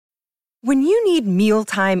When you need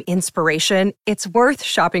mealtime inspiration, it's worth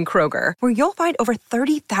shopping Kroger, where you'll find over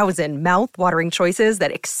 30,000 mouth-watering choices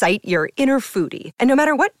that excite your inner foodie. And no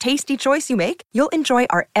matter what tasty choice you make, you'll enjoy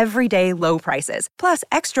our everyday low prices, plus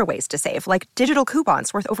extra ways to save, like digital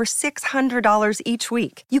coupons worth over $600 each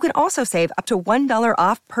week. You can also save up to $1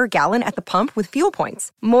 off per gallon at the pump with fuel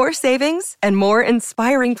points. More savings and more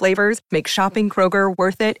inspiring flavors make shopping Kroger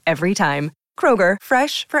worth it every time. Kroger,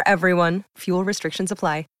 fresh for everyone. Fuel restrictions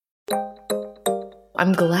apply.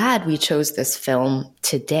 I'm glad we chose this film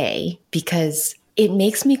today because it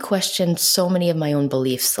makes me question so many of my own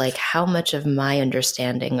beliefs, like how much of my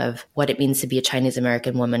understanding of what it means to be a Chinese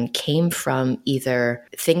American woman came from either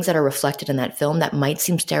things that are reflected in that film that might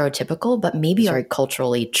seem stereotypical, but maybe are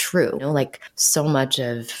culturally true. Like so much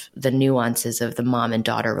of the nuances of the mom and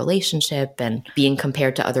daughter relationship and being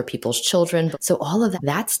compared to other people's children. So all of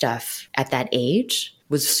that stuff at that age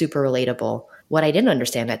was super relatable. What I didn't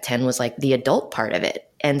understand at 10 was like the adult part of it.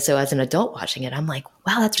 And so as an adult watching it, I'm like,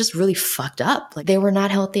 wow, that's just really fucked up. Like they were not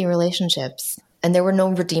healthy relationships and there were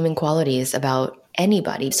no redeeming qualities about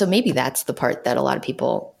anybody. So maybe that's the part that a lot of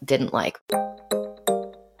people didn't like.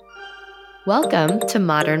 Welcome to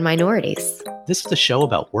Modern Minorities. This is a show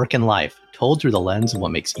about work and life, told through the lens of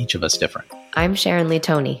what makes each of us different. I'm Sharon Lee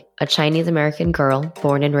Tony, a Chinese American girl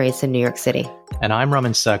born and raised in New York City. And I'm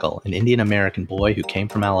Raman Sehgal, an Indian American boy who came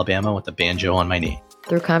from Alabama with a banjo on my knee.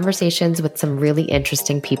 Through conversations with some really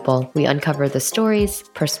interesting people, we uncover the stories,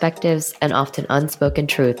 perspectives, and often unspoken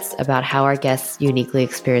truths about how our guests uniquely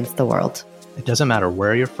experience the world. It doesn't matter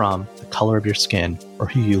where you're from, the color of your skin, or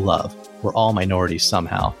who you love. We're all minorities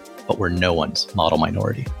somehow, but we're no one's model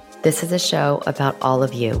minority. This is a show about all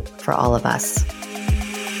of you, for all of us.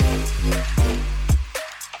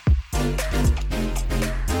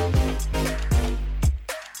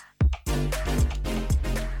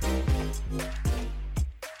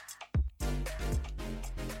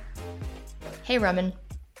 Hey, Raman.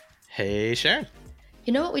 Hey, Sharon.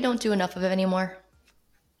 You know what we don't do enough of anymore?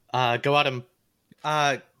 Go out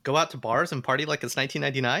to bars and party like it's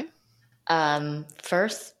 1999?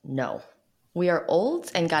 First, no. We are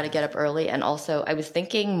old and got to get up early. And also, I was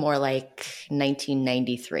thinking more like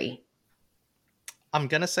 1993. I'm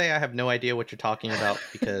going to say I have no idea what you're talking about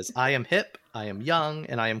because I am hip, I am young,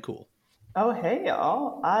 and I am cool. Oh, hey,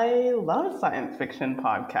 y'all. I love science fiction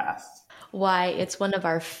podcasts. Why, it's one of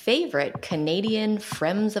our favorite Canadian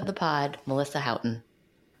friends of the pod, Melissa Houghton.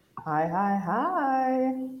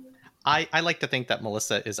 Hi. I like to think that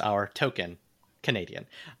Melissa is our token Canadian.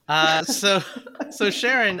 So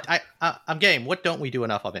Sharon, I'm game. What don't we do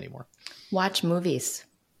enough of anymore? Watch movies.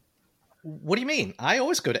 What do you mean? I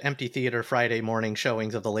always go to empty theater Friday morning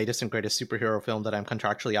showings of the latest and greatest superhero film that I'm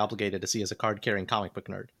contractually obligated to see as a card-carrying comic book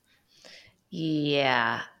nerd.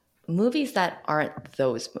 Yeah. Movies that aren't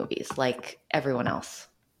those movies, like everyone else.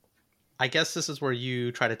 I guess this is where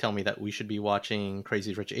you try to tell me that we should be watching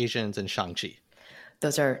Crazy Rich Asians and Shang-Chi.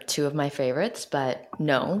 Those are two of my favorites, but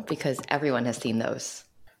no, because everyone has seen those.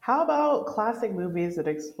 How about classic movies that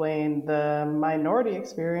explain the minority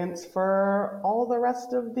experience for all the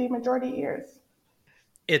rest of the majority ears?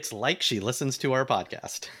 It's like she listens to our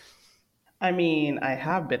podcast. I mean, I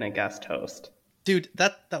have been a guest host. Dude,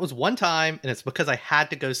 that was one time, and it's because I had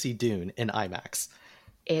to go see Dune in IMAX.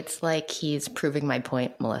 It's like he's proving my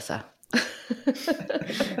point, Melissa.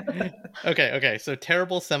 Okay, so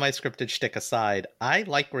terrible semi-scripted shtick aside, I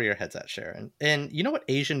like where your head's at, Sharon. And you know what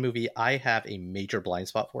Asian movie I have a major blind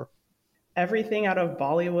spot for? Everything out of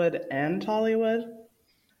Bollywood and Tollywood?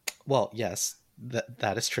 Well, yes,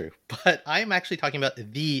 that is true. But I am actually talking about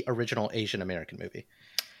the original Asian American movie.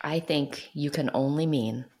 I think you can only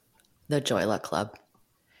mean The Joy Luck Club.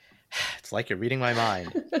 It's like you're reading my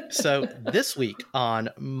mind. So this week on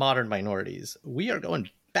Modern Minorities, we are going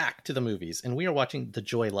back to the movies, and we are watching The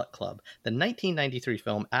Joy Luck Club, the 1993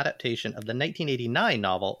 film adaptation of the 1989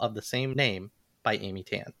 novel of the same name by Amy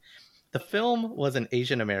Tan. The film was an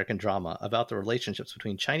Asian American drama about the relationships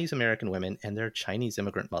between Chinese American women and their Chinese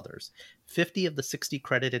immigrant mothers. 50 of the 60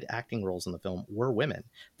 credited acting roles in the film were women.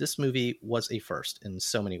 This movie was a first in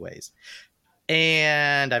so many ways.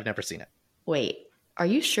 And I've never seen it. Wait, are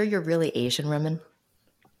you sure you're really Asian, Raman?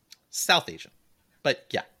 South Asian. But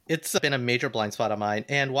yeah, it's been a major blind spot of mine.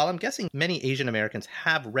 And while I'm guessing many Asian Americans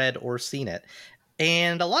have read or seen it,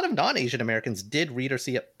 and a lot of non-Asian Americans did read or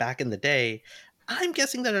see it back in the day, I'm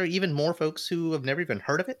guessing there are even more folks who have never even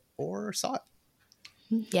heard of it or saw it.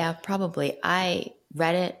 Yeah, probably. I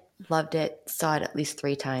read it, loved it, saw it at least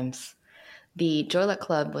 3 times. The Joy Luck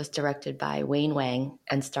Club was directed by Wayne Wang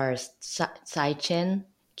and stars Tsai Chin,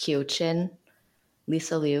 Kyo Chin,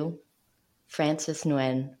 Lisa Liu, Francis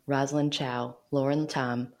Nguyen, Rosalind Chow, Lauren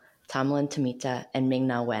Tom, Tamlin Tomita, and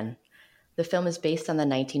Ming-Na Wen. The film is based on the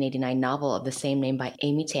 1989 novel of the same name by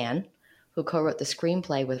Amy Tan, who co-wrote the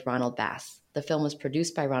screenplay with Ronald Bass. The film was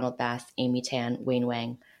produced by Ronald Bass, Amy Tan, Wayne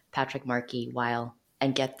Wang, Patrick Markey, Weil,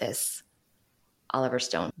 and get this, Oliver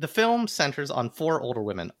Stone. The film centers on 4 older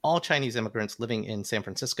women, all Chinese immigrants living in San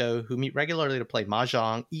Francisco, who meet regularly to play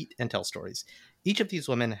mahjong, eat, and tell stories. Each of these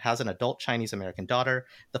women has an adult Chinese-American daughter.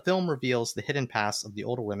 The film reveals the hidden pasts of the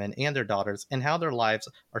older women and their daughters and how their lives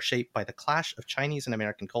are shaped by the clash of Chinese and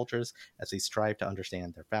American cultures as they strive to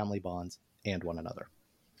understand their family bonds and one another.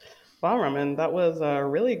 Wow, Raman, that was a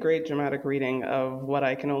really great dramatic reading of what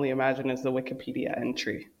I can only imagine is the Wikipedia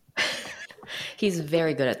entry. He's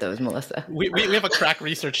very good at those, Melissa. We have a crack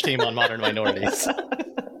research team on Modern Minorities.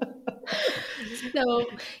 So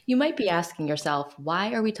you might be asking yourself,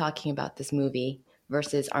 why are we talking about this movie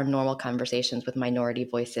versus our normal conversations with minority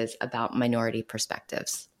voices about minority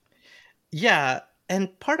perspectives? Yeah,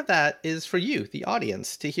 and part of that is for you, the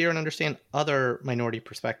audience, to hear and understand other minority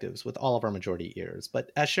perspectives with all of our majority ears.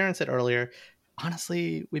 But as Sharon said earlier,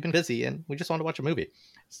 honestly, we've been busy and we just want to watch a movie.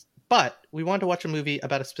 But we want to watch a movie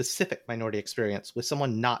about a specific minority experience with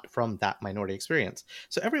someone not from that minority experience.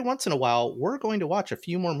 So every once in a while, we're going to watch a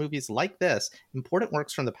few more movies like this, important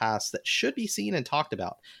works from the past that should be seen and talked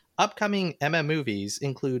about. Upcoming movies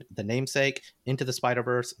include The Namesake, Into the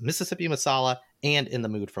Spider-Verse, Mississippi Masala, and In the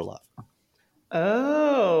Mood for Love.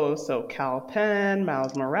 Oh, so Kal Penn,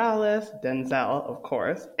 Miles Morales, Denzel, of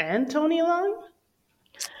course, and Tony Leung?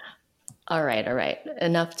 All right.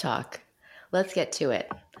 Enough talk. Let's get to it.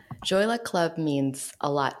 Joy Luck Club means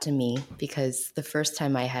a lot to me because the first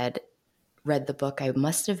time I had read the book, I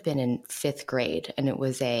must have been in 5th grade, and it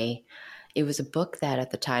was a book that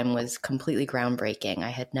at the time was completely groundbreaking.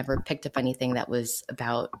 I had never picked up anything that was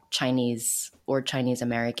about Chinese or Chinese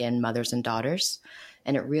American mothers and daughters,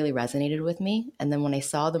 and it really resonated with me. And then when I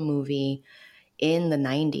saw the movie in the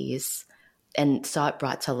 90s and saw it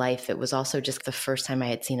brought to life, it was also just the first time I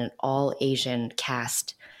had seen an all-Asian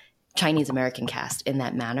cast, Chinese American cast in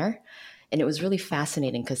that manner. And it was really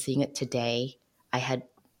fascinating because seeing it today, I had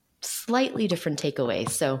slightly different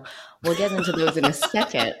takeaways. So we'll get into those in a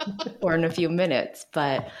second or in a few minutes.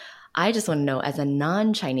 But I just want to know, as a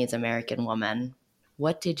non-Chinese American woman,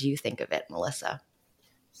 what did you think of it, Melissa?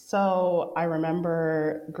 So I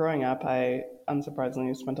remember growing up, I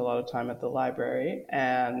unsurprisingly spent a lot of time at the library.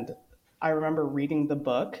 And I remember reading the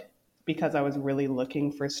book because I was really looking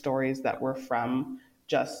for stories that were from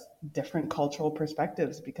just different cultural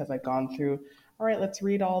perspectives, because I'd gone through, all right, let's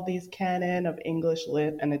read all these canon of English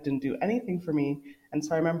lit, and it didn't do anything for me. And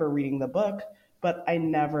so I remember reading the book, but I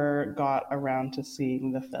never got around to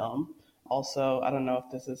seeing the film. Also, I don't know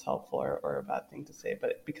if this is helpful or a bad thing to say,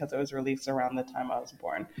 but because it was released around the time I was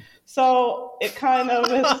born. So it kind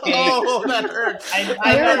of escaped. Oh, that hurts. I know,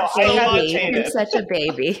 I got jaded. You're such a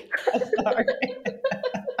baby. Sorry.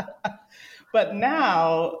 But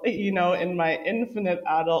now, in my infinite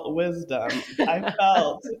adult wisdom, I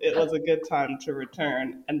felt it was a good time to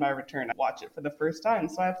return. And by return, I watch it for the first time.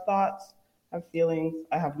 So I have thoughts, I have feelings,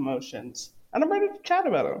 I have emotions. And I'm ready to chat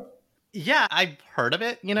about them. Yeah, I've heard of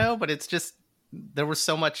it, but it's just, there was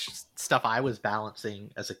so much stuff I was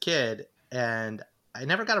balancing as a kid, and I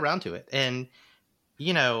never got around to it. And,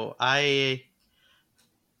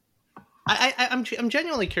 I'm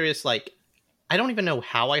genuinely curious, like, I don't even know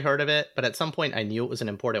how I heard of it, but at some point I knew it was an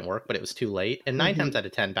important work, but it was too late. And 9 times out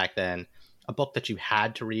of 10 back then, a book that you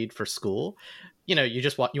had to read for school, you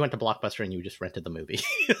went to Blockbuster and you just rented the movie.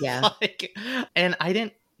 Yeah. And I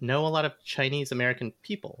didn't know a lot of Chinese American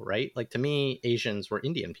people, right? Like, to me, Asians were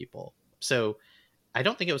Indian people. So I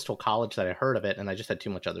don't think it was till college that I heard of it, and I just had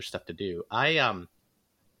too much other stuff to do. But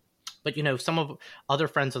some of other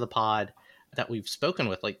friends of the pod that we've spoken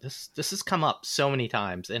with, like, this has come up so many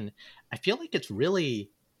times, and I feel like it's really,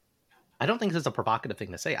 I don't think this is a provocative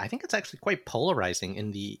thing to say. I think it's actually quite polarizing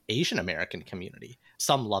in the Asian American community.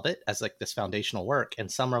 Some love it as like this foundational work,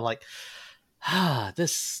 and some are like,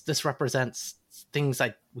 this represents things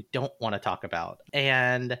we don't want to talk about.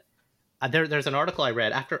 And there's an article I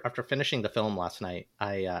read after finishing the film last night.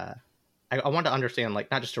 I wanted to understand, like,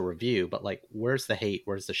 not just a review, but like, where's the hate,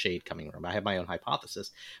 where's the shade coming from? I have my own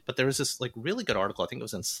hypothesis, but there was this like really good article. I think it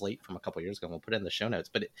was in Slate from a couple of years ago. And we'll put it in the show notes.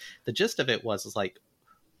 But the gist of it was like,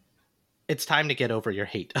 it's time to get over your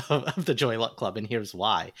hate of the Joy Luck Club, and here's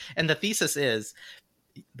why. And the thesis is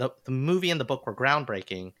the movie and the book were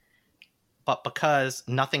groundbreaking, but because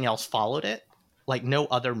nothing else followed it, like no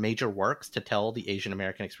other major works to tell the Asian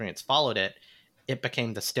American experience followed it, it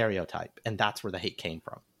became the stereotype, and that's where the hate came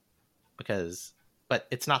from. But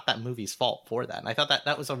it's not that movie's fault for that. And I thought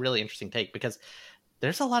that was a really interesting take, because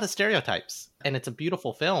there's a lot of stereotypes, and it's a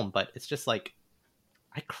beautiful film, but it's just like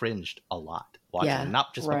I cringed a lot watching it,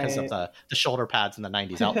 not just because of the shoulder pads and the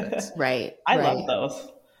 90s outfits. Right. I love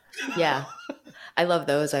those. Yeah. I love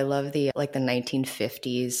those. I love the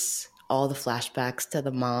 1950s, all the flashbacks to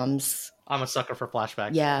the moms. I'm a sucker for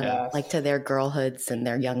flashbacks. Yeah. Yes. Like to their girlhoods and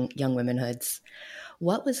their young womenhoods.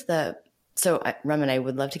 What was Raman, I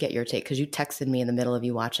would love to get your take because you texted me in the middle of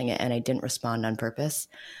you watching it and I didn't respond on purpose.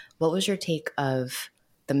 What was your take of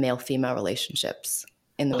the male-female relationships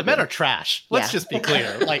in the movie? Men are trash. Let's just be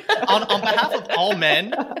clear. Like on behalf of all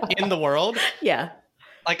men in the world. Yeah.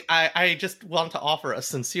 Like I just want to offer a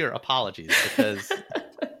sincere apologies because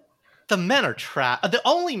the men are trash. The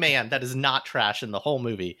only man that is not trash in the whole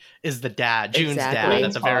movie is the dad, June's dad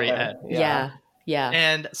at the very end. Yeah. Yeah.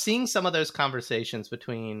 And seeing some of those conversations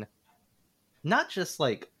between not just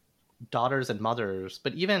like daughters and mothers,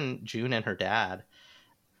 but even June and her dad,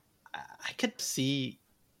 I could see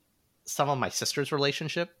some of my sister's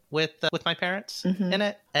relationship with my parents in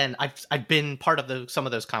it, and I've been part of some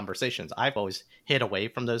of those conversations. I've always hid away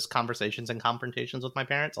from those conversations and confrontations with my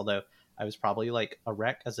parents, although I was probably like a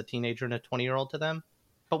wreck as a teenager and a 20-year-old to them.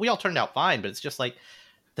 But we all turned out fine. But it's just like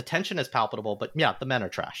the tension is palpable. But yeah, the men are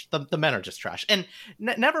trash. The men are just trash. And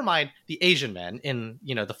never mind the Asian men in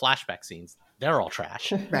the flashback scenes. They're all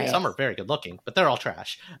trash. Right. Some are very good looking, but they're all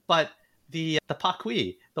trash. But the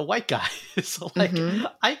Pakui, the white guy, is like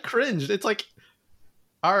I cringed. It's like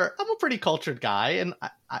I'm a pretty cultured guy, and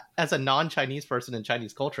I, as a non-Chinese person in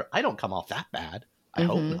Chinese culture, I don't come off that bad. I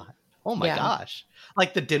hope not. Oh my gosh!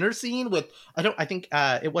 Like the dinner scene with I think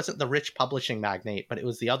it wasn't the rich publishing magnate, but it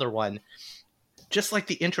was the other one. Just like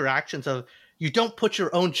the interactions of you don't put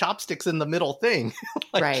your own chopsticks in the middle thing,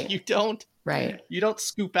 like right? You don't. Right. You don't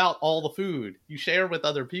scoop out all the food. You share with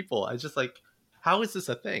other people. I was just like, how is this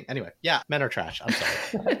a thing? Anyway, yeah, men are trash. I'm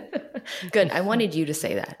sorry. Good. I wanted you to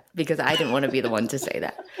say that because I didn't want to be the one to say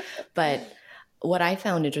that. But what I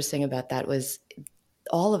found interesting about that was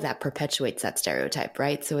all of that perpetuates that stereotype,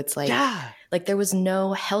 right? So it's like, like there was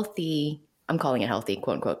no healthy, I'm calling it healthy,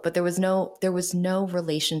 quote unquote, but there was no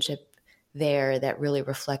relationship there that really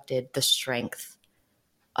reflected the strength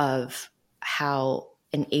of how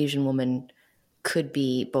an Asian woman could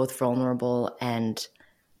be both vulnerable and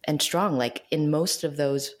strong. Like in most of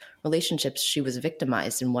those relationships, she was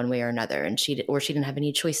victimized in one way or another, and she didn't have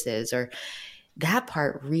any choices. Or that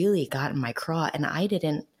part really got in my craw, and I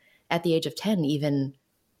didn't, at the age of 10, even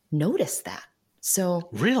notice that. So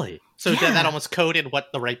really, that almost coded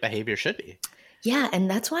what the right behavior should be. Yeah, and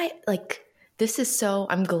that's why this is so.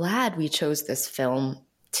 I'm glad we chose this film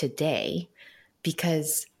today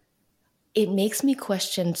because it makes me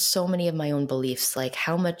question so many of my own beliefs, like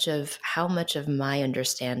how much of my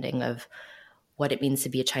understanding of what it means to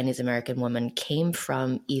be a Chinese American woman came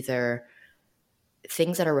from either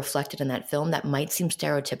things that are reflected in that film that might seem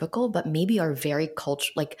stereotypical, but maybe are very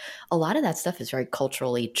like a lot of that stuff is very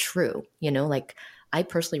culturally true. Like I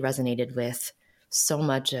personally resonated with so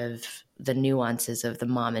much of the nuances of the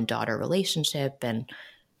mom and daughter relationship and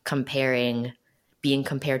being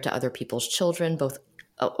compared to other people's children, both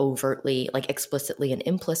overtly, like explicitly and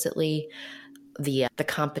implicitly, the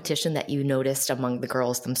competition that you noticed among the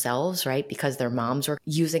girls themselves, right? Because their moms were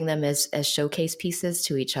using them as showcase pieces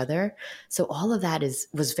to each other. So all of that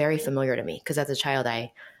was very familiar to me because as a child,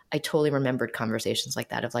 I totally remembered conversations like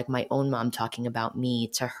that of like my own mom talking about me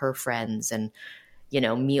to her friends and,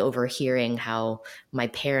 me overhearing how my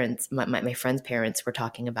parents, my friends' parents were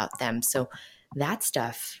talking about them. So that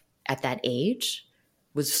stuff at that age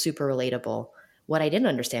was super relatable. What I didn't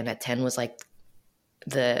understand at 10 was like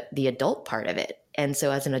the adult part of it. And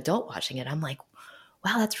so as an adult watching it, I'm like,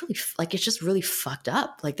 wow, that's really it's just really fucked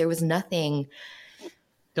up. Like there was nothing.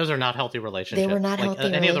 Those are not healthy relationships. They were not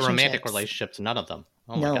healthy any of the romantic relationships, none of them.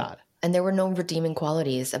 Oh my God. And there were no redeeming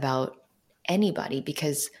qualities about anybody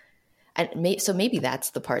because, so maybe that's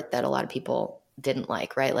the part that a lot of people didn't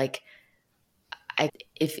like, right? Like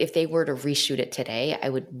if they were to reshoot it today, I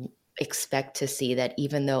would expect to see that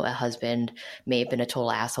even though a husband may have been a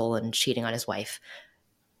total asshole and cheating on his wife,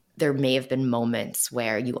 there may have been moments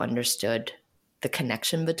where you understood the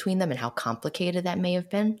connection between them and how complicated that may have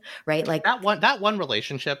been, right? Like that one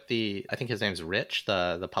relationship, I think his name's Rich,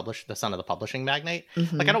 the son of the publishing magnate.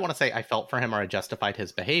 Mm-hmm. Like I don't want to say I felt for him or I justified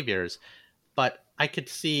his behaviors, but I could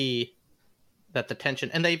see that the tension,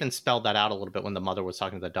 and they even spelled that out a little bit when the mother was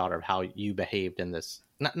talking to the daughter of how you behaved in this,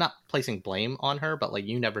 not placing blame on her, but like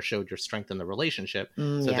you never showed your strength in the relationship.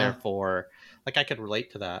 So therefore, like I could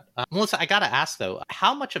relate to that. Melissa, I got to ask though,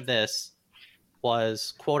 how much of this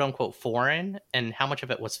was quote unquote foreign and how much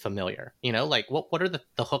of it was familiar. You know, like what are the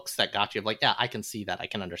hooks that got you of like, yeah, I can see that, I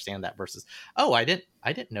can understand that, versus, oh, I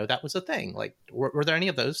didn't know that was a thing. Like, were there any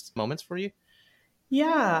of those moments for you?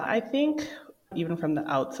 Yeah, I think even from the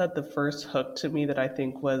outset, the first hook to me that I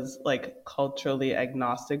think was like culturally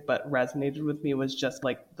agnostic but resonated with me was just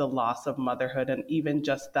like the loss of motherhood, and even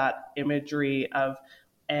just that imagery of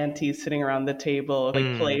aunties sitting around the table,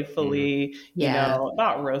 like playfully, Yeah.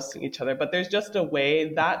 not roasting each other, but there's just a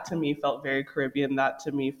way that to me felt very Caribbean. That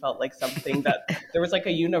to me felt like something that there was like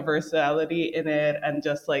a universality in it, and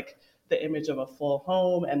just like the image of a full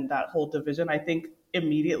home and that whole division. I think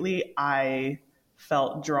immediately I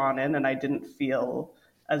felt drawn in, and I didn't feel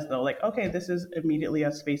as though like, okay, this is immediately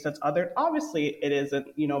a space that's other. Obviously it isn't,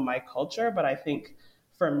 my culture, but I think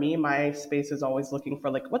for me, my space is always looking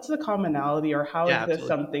for like, what's the commonality, or how is Yeah, this absolutely.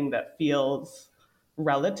 something that feels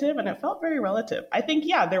relative? And it felt very relative. I think,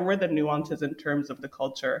 yeah, there were the nuances in terms of the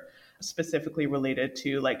culture specifically related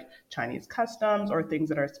to like Chinese customs or things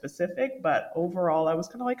that are specific. But overall, I was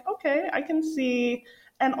kind of like, okay, I can see.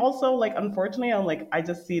 And also, like, unfortunately, I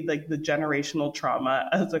just see like the generational trauma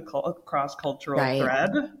as a cross-cultural Right.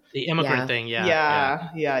 thread. The immigrant Yeah. thing, yeah.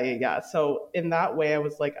 Yeah. So in that way, I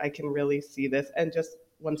was like, I can really see this, and just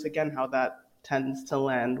once again, how that tends to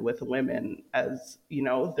land with women as,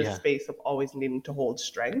 the Yeah. space of always needing to hold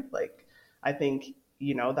strength. Like, I think,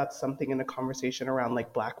 that's something in the conversation around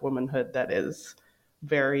like Black womanhood that is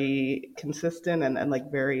very consistent, and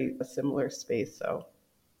like very a similar space. So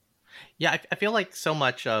Yeah, I feel like so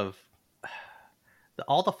much of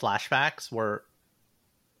all the flashbacks were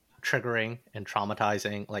triggering and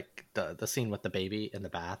traumatizing. Like the scene with the baby in the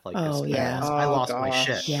bath, like Oh, yeah. I Oh, lost my gosh.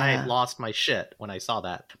 shit. Yeah. I lost my shit when I saw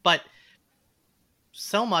that. But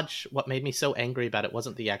so much what made me so angry about it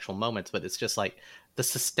wasn't the actual moments, but it's just like the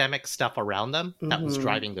systemic stuff around them that was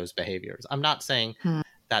driving those behaviors. I'm not saying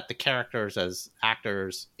that the characters as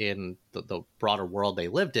actors in the broader world they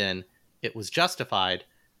lived in, it was justified,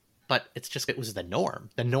 but it was the norm.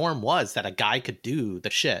 The norm was that a guy could do the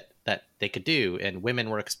shit that they could do, and women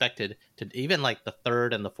were expected to, even like the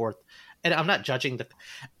third and the fourth. And I'm not judging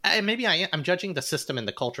I'm judging the system and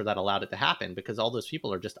the culture that allowed it to happen, because all those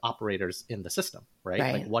people are just operators in the system, right?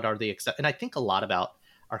 Like, what are the and I think a lot about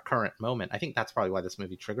our current moment. I think that's probably why this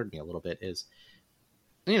movie triggered me a little bit, is,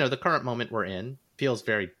 the current moment we're in feels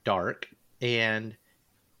very dark. And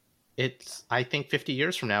it's, I think 50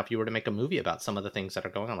 years from now, if you were to make a movie about some of the things that are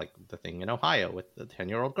going on, like the thing in Ohio with the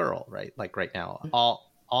 10-year-old girl, right? Like right now,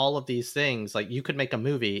 all of these things, like you could make a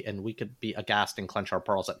movie and we could be aghast and clench our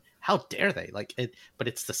pearls at how dare they, like it. But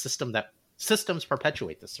it's the system that systems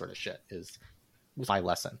perpetuate this sort of shit is my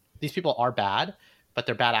lesson. These people are bad, but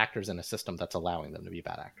they're bad actors in a system that's allowing them to be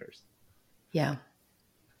bad actors. Yeah.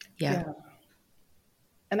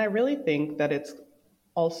 And I really think that it's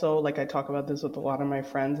also, like, I talk about this with a lot of my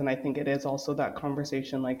friends, and I think it is also that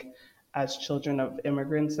conversation, like, as children of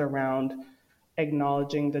immigrants, around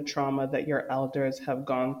acknowledging the trauma that your elders have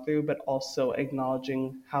gone through, but also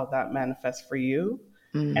acknowledging how that manifests for you.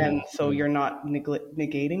 And so you're not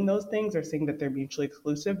negating those things or saying that they're mutually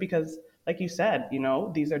exclusive, because, like you said,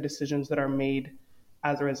 these are decisions that are made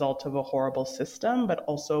as a result of a horrible system, but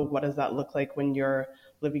also what does that look like when you're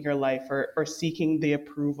living your life or seeking the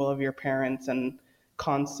approval of your parents and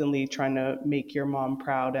constantly trying to make your mom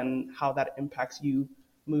proud, and how that impacts you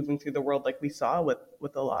moving through the world, like we saw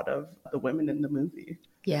with a lot of the women in the movie.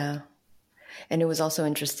 Yeah. And it was also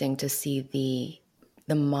interesting to see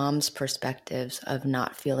the mom's perspectives of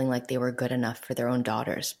not feeling like they were good enough for their own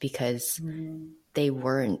daughters, because they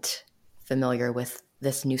weren't familiar with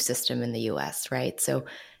this new system in the US, right? So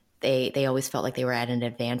they always felt like they were at an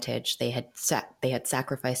advantage. They had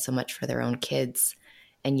sacrificed so much for their own kids,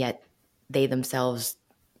 and yet they themselves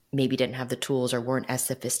maybe didn't have the tools, or weren't as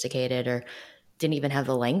sophisticated, or didn't even have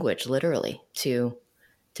the language, literally, to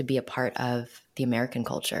be a part of the American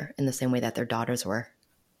culture in the same way that their daughters were.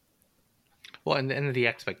 Well, and the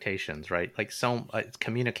expectations, right? Like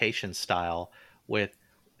communication style with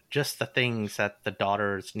just the things that the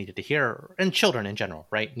daughters needed to hear, and children in general,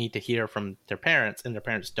 right? Need to hear from their parents, and their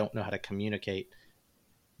parents don't know how to communicate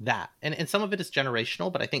that. And some of it is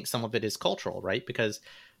generational, but I think some of it is cultural, right? Because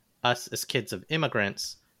us as kids of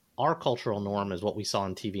immigrants, our cultural norm is what we saw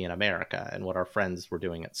on TV in America and what our friends were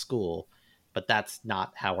doing at school. But that's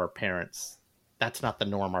not how that's not the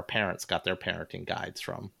norm our parents got their parenting guides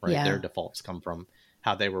from, right? Yeah. Their defaults come from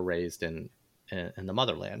how they were raised in the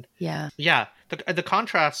motherland. Yeah. Yeah. The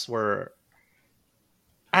contrasts were,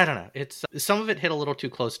 I don't know. It's some of it hit a little too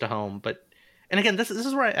close to home, but, and again, this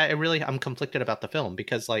is where I'm conflicted about the film,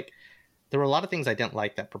 because like there were a lot of things I didn't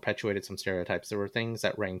like that perpetuated some stereotypes. There were things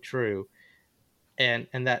that rang true, And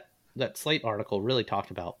that Slate article really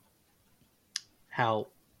talked about how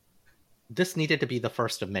this needed to be the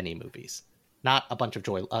first of many movies, not a bunch of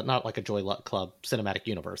not like a Joy Luck Club cinematic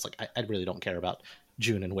universe. Like I really don't care about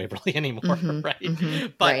June and Waverly anymore,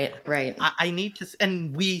 right? But right. I need to,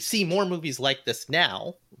 and we see more movies like this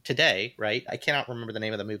now today, right? I cannot remember the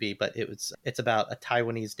name of the movie, but it's about a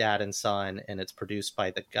Taiwanese dad and son, and it's produced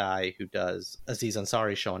by the guy who does Aziz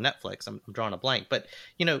Ansari's show on Netflix. I'm drawing a blank, but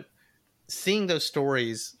seeing those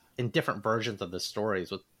stories in different versions of the stories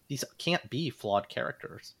with these can't be flawed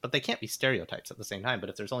characters, but they can't be stereotypes at the same time. But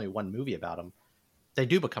if there's only one movie about them, they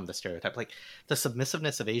do become the stereotype. Like the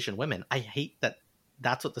submissiveness of Asian women. I hate that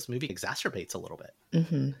that's what this movie exacerbates a little bit.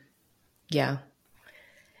 Mm-hmm. Yeah.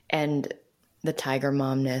 And the tiger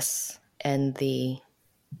momness and the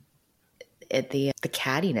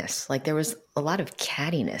cattiness. Like there was a lot of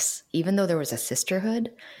cattiness, even though there was a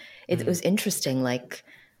sisterhood. It was interesting. Like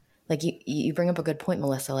you bring up a good point,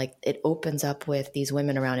 Melissa. Like it opens up with these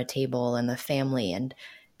women around a table and the family. And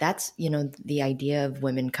that's, the idea of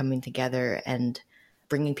women coming together and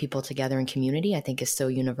bringing people together in community, I think is so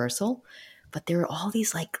universal. But there are all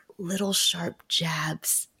these like little sharp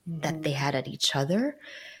jabs that they had at each other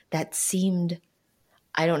that seemed,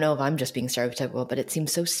 I don't know if I'm just being stereotypical, but it seemed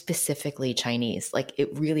so specifically Chinese. Like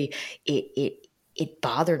it really, it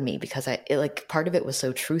bothered me because part of it was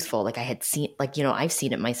so truthful. Like I had seen, I've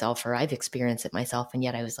seen it myself or I've experienced it myself. And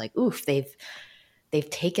yet I was like, oof, they've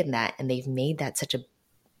taken that and they've made that such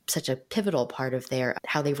a pivotal part of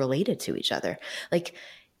how they related to each other. Like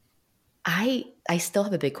I still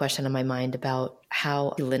have a big question in my mind about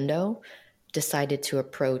how Lindo decided to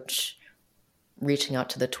approach reaching out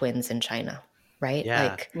to the twins in China. Right.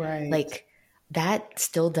 Yeah. Like that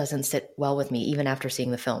still doesn't sit well with me, even after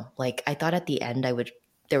seeing the film. Like I thought at the end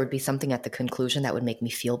there would be something at the conclusion that would make me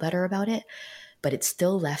feel better about it. But it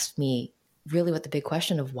still left me really with the big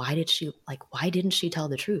question of why didn't she tell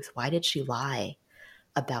the truth? Why did she lie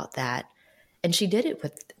about that? And she did it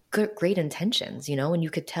with great intentions, and you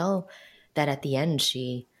could tell that at the end,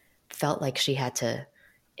 she felt like she had to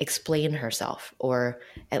explain herself or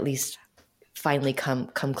at least finally come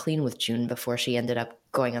clean with June before she ended up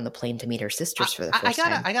going on the plane to meet her sisters for the first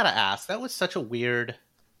time. I gotta ask, that was such a weird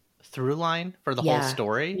through line for the whole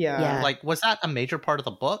story. Yeah. Like, was that a major part of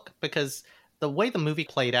the book? Because the way the movie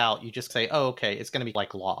played out, you just say, oh, okay, it's going to be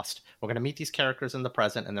like Lost. We're going to meet these characters in the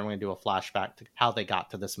present, and then we're going to do a flashback to how they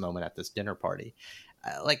got to this moment at this dinner party.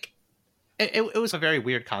 It was a very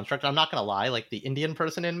weird construct. I'm not going to lie. Like, the Indian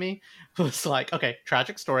person in me was like, okay,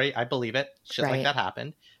 tragic story. I believe it. Shit like that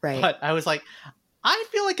happened. Right. But I was like, I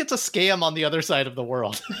feel like it's a scam on the other side of the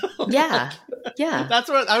world. Yeah. Yeah. That's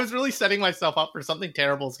what I was really setting myself up for. Something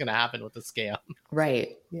terrible is going to happen with the scam.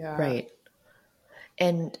 Right. Yeah. Right.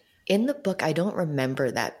 And in the book, I don't remember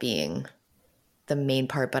that being the main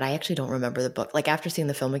part, but I actually don't remember the book. Like after seeing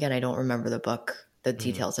the film again, I don't remember the book, the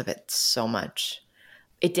details of it so much.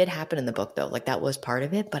 It did happen in the book though. Like that was part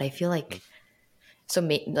of it, but I feel like,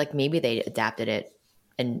 maybe they adapted it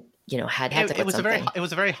and, had to put something. It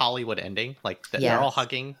was a very Hollywood ending. Like they're all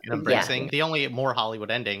hugging and embracing. Yeah. The only more Hollywood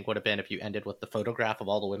ending would have been if you ended with the photograph of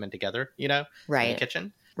all the women together, right. in the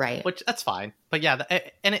kitchen. Right. Which that's fine. But yeah,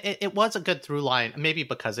 it was a good through line, maybe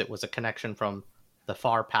because it was a connection from the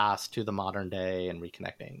far past to the modern day and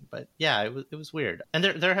reconnecting. But yeah, it was weird. And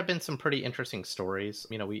there have been some pretty interesting stories.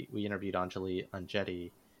 We interviewed Anjali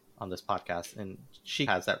Anjeti on this podcast, and she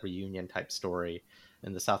has that reunion type story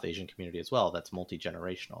in the South Asian community as well that's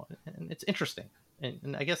multi-generational. And it's interesting.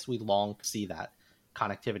 And I guess we long to see that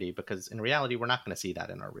connectivity because in reality, we're not going to see that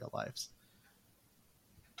in our real lives.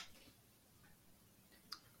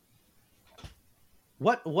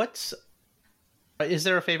 Is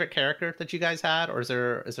there a favorite character that you guys had, or is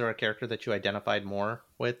there a character that you identified more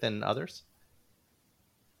with than others?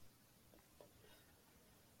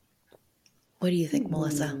 What do you think,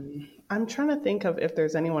 Melissa? I'm trying to think of if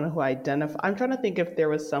there's anyone who I'm trying to think if there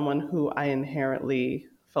was someone who I inherently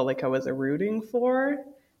felt like I was rooting for.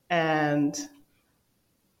 And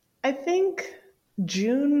I think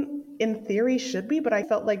June, in theory, should be, but I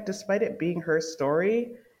felt like despite it being her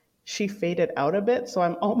story, she faded out a bit. So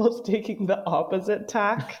I'm almost taking the opposite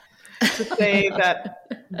tack to say that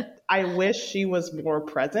I wish she was more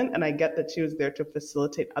present, and I get that she was there to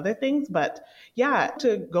facilitate other things. But yeah,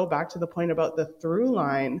 to go back to the point about the through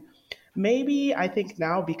line, maybe I think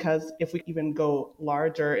now, because if we even go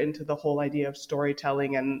larger into the whole idea of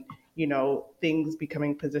storytelling and, things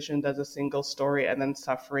becoming positioned as a single story and then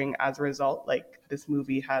suffering as a result, like this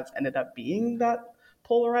movie has ended up being that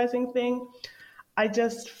polarizing thing, I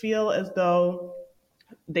just feel as though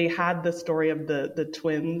they had the story of the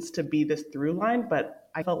twins to be this through line, but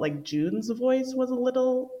I felt like June's voice was a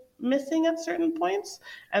little missing at certain points.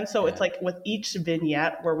 And so it's like with each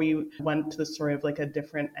vignette where we went to the story of like a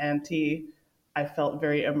different auntie, I felt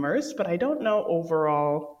very immersed, but I don't know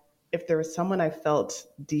overall if there was someone I felt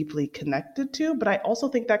deeply connected to. But I also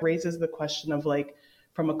think that raises the question of like,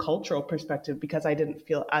 from a cultural perspective, because I didn't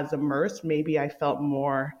feel as immersed, maybe I felt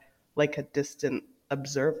more like a distant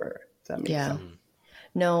observer. Does that make sense?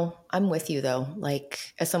 No, I'm with you though.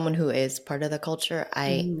 Like as someone who is part of the culture,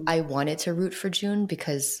 I wanted to root for June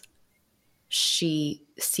because she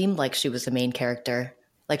seemed like she was the main character.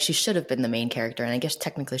 Like she should have been the main character, and I guess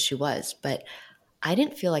technically she was, but I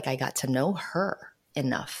didn't feel like I got to know her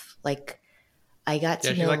enough. Like I got to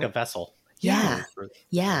know, she's like a vessel. Yeah.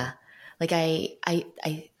 Yeah. Like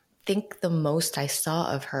I think the most I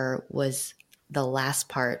saw of her was the last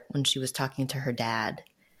part when she was talking to her dad.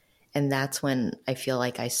 And that's when I feel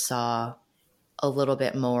like I saw a little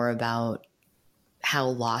bit more about how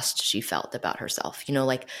lost she felt about herself. You know,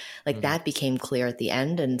 like that became clear at the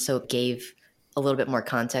end. And so it gave a little bit more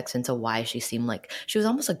context into why she seemed like she was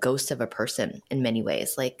almost a ghost of a person in many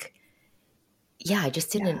ways. Like, yeah, I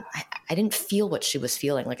just didn't, I didn't feel what she was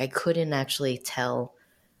feeling. Like I couldn't actually tell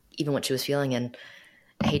even what she was feeling. And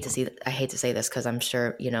I hate to say this because I'm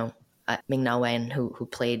sure, you know, Ming-Na Wen, who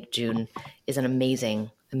played June, is an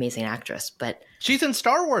amazing actress, but she's in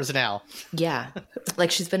Star Wars now. Yeah.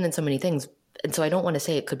 Like she's been in so many things. And so I don't want to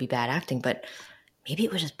say it could be bad acting, but maybe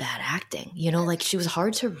it was just bad acting. You know, like she was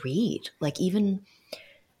hard to read. Like even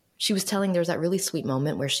she was telling, there was that really sweet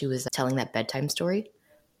moment where she was telling that bedtime story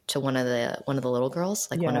to one of the little girls,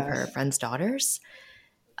 like one of her friend's daughters,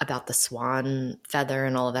 about the swan feather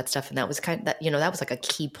and all of that stuff. And that was kind of that, you know, that was like a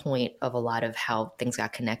key point of a lot of how things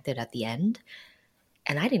got connected at the end.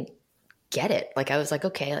 And I didn't get it. Like I was like,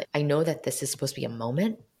 okay, like, I know that this is supposed to be a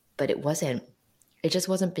moment, but it just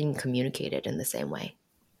wasn't being communicated in the same way.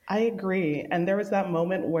 I agree. And there was that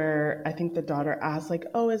moment where I think the daughter asked like,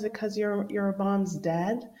 oh, is it because your mom's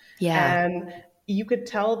dead? Yeah. And you could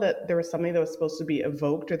tell that there was something that was supposed to be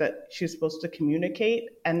evoked or that she was supposed to communicate.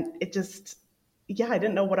 And it just, I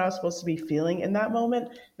didn't know what I was supposed to be feeling in that moment.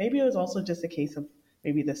 Maybe it was also just a case of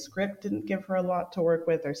maybe the script didn't give her a lot to work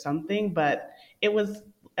with or something, but it was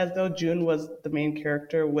as though June was the main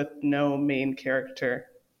character with no main character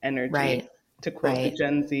energy, to quote the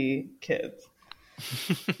Gen Z kids.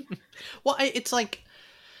 Well, it's like,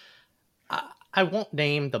 I won't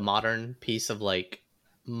name the modern piece of like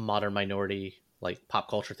modern minority, like pop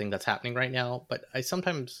culture thing that's happening right now, but I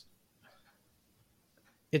sometimes,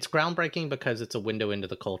 it's groundbreaking because it's a window into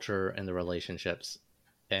the culture and the relationships.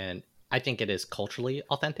 And I think it is culturally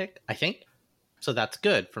authentic, I think. So that's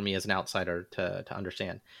good for me as an outsider to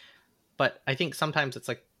understand. But I think sometimes it's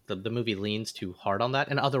like the movie leans too hard on that,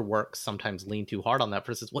 and other works sometimes lean too hard on that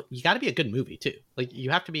versus what you got to be a good movie too. Like you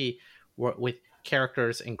have to be with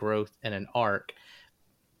characters and growth and an arc.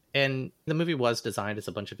 And the movie was designed as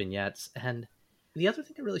a bunch of vignettes. And the other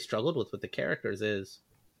thing I really struggled with the characters is,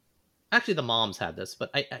 actually the moms had this,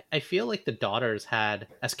 but I feel like the daughters had,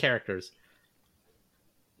 as characters,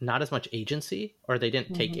 not as much agency, or they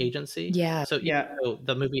didn't take agency. Yeah. So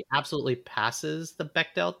the movie absolutely passes the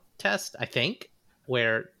Bechdel test, I think,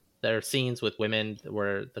 where there are scenes with women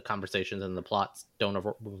where the conversations and the plots don't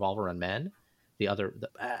revolve around men.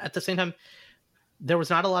 At the same time, there was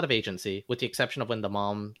not a lot of agency, with the exception of when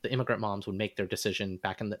the immigrant moms would make their decision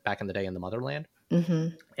back in the day in the motherland. Mm-hmm.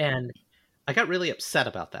 And I got really upset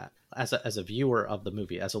about that as a viewer of the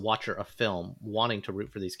movie, as a watcher of film, wanting to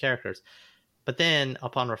root for these characters. But then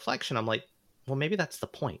upon reflection, I'm like, well, maybe that's the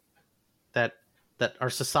point, that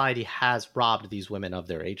our society has robbed these women of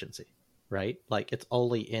their agency, right? Like it's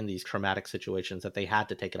only in these traumatic situations that they had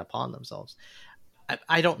to take it upon themselves.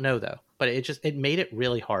 I don't know though, but it made it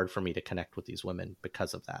really hard for me to connect with these women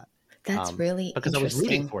because of that. That's really because I was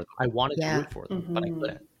rooting for them. I wanted to root for them, but I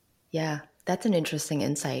couldn't. Yeah, that's an interesting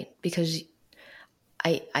insight, because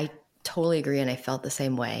I totally agree, and I felt the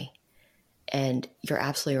same way. And you're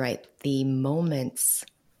absolutely right. The moments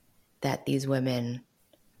that these women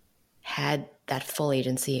had that full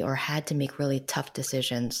agency or had to make really tough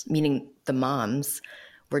decisions, meaning the moms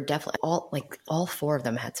were definitely all four of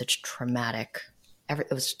them had such traumatic,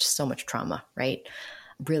 it was just so much trauma, right?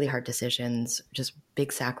 Really hard decisions, just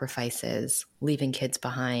big sacrifices, leaving kids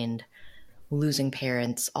behind, losing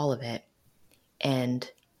parents, all of it. And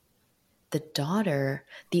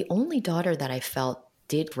the only daughter that I felt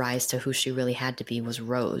did rise to who she really had to be was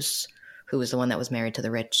Rose, who was the one that was married to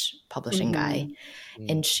the rich publishing guy.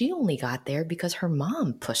 And she only got there because her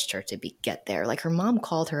mom pushed her to get there. Like her mom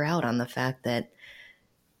called her out on the fact that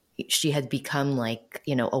she had become like,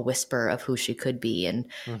 you know, a whisper of who she could be. And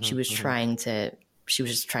she was just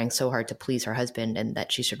trying so hard to please her husband, and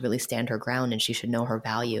that she should really stand her ground and she should know her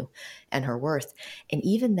value and her worth. And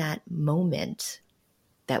even that moment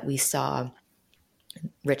that we saw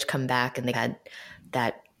Rich come back and they had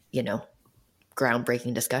that, you know,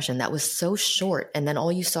 groundbreaking discussion, that was so short. And then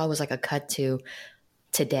all you saw was like a cut to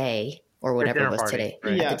today or whatever it was today,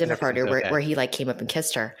 right? At the dinner party where he like came up and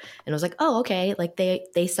kissed her, and it was like, oh, okay. Like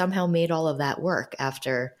they somehow made all of that work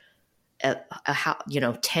after a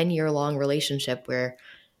 10-year long relationship where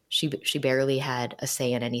she barely had a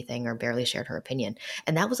say in anything or barely shared her opinion.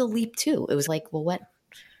 And that was a leap too. It was like, well,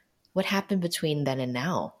 what happened between then and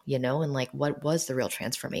now, you know, and like, what was the real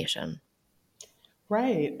transformation?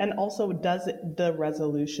 Right. And also, does the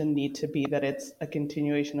resolution need to be that it's a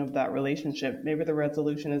continuation of that relationship? Maybe the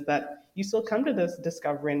resolution is that you still come to this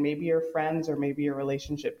discovery and maybe you're friends or maybe your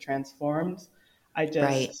relationship transforms. I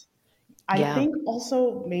think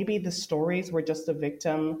also maybe the stories were just a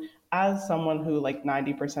victim. As someone who like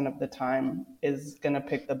 90% of the time is going to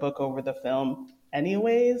pick the book over the film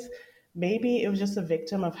anyways, maybe it was just a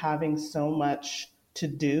victim of having so much to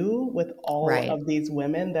do with all of these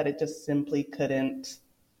women that it just simply couldn't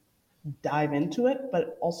dive into it.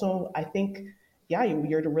 But also, I think,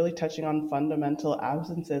 you're really touching on fundamental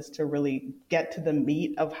absences to really get to the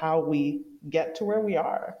meat of how we get to where we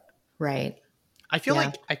are. Right. I feel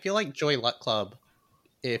like Joy Luck Club,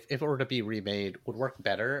 if it were to be remade, would work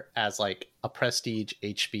better as like a prestige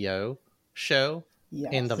HBO show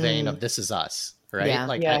in the vein of This Is Us, right?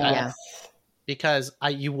 Yeah. Because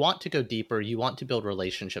you want to go deeper, you want to build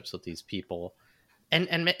relationships with these people,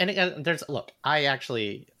 and there's I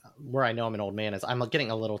actually, where I know I'm an old man, is I'm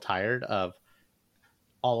getting a little tired of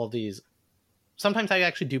all of these. Sometimes I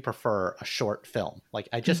actually do prefer a short film. Like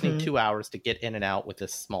I just need 2 hours to get in and out with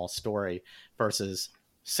this small story versus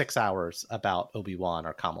 6 hours about Obi-Wan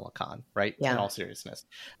or Kamala Khan, right? Yeah. In all seriousness,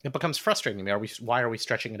 it becomes frustrating to me. Why are we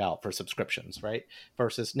stretching it out for subscriptions, right?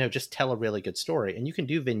 Versus, no, just tell a really good story. And you can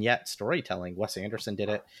do vignette storytelling. Wes Anderson did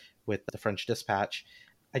it with The French Dispatch.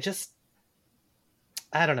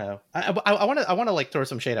 I don't know. I want to like throw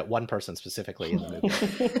some shade at one person specifically in the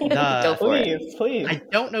movie. Go for it. Please. I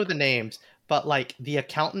don't know the names, but like the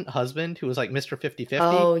accountant husband who was like Mr. 50-50.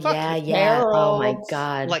 Oh, yeah. Oh my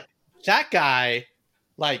God. Like that guy.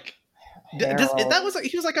 Like that was like,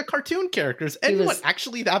 he was like a cartoon character. Is anyone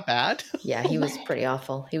actually that bad? Yeah, he was pretty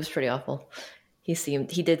awful. He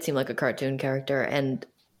did seem like a cartoon character. And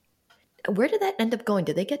where did that end up going?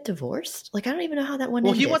 Did they get divorced? Like I don't even know how that one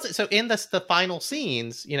ended. Well, he wasn't. So in the final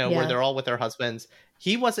scenes, you know, where they're all with their husbands,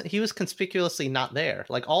 he wasn't. He was conspicuously not there.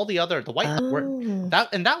 Like all the white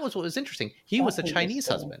that was what was interesting. He was a Chinese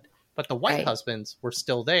husband. But the white husbands were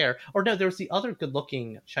still there. Or no, there was the other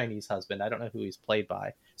good-looking Chinese husband. I don't know who he's played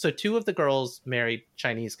by. So 2 of the girls married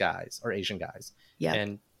Chinese guys or Asian guys. Yeah.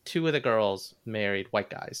 And 2 of the girls married white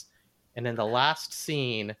guys. And in the last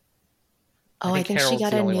scene... Oh, I think she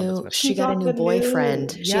got a new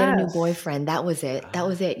boyfriend. She had a new boyfriend. That was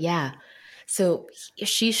it. Yeah. So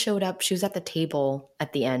she showed up. She was at the table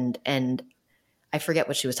at the end. And I forget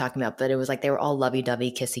what she was talking about. But it was like they were all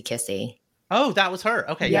lovey-dovey, kissy-kissy. Oh, that was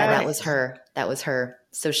her. Okay. Yeah, that was her.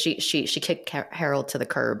 So she kicked Harold to the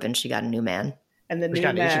curb and she got a new man. And the new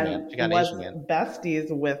man was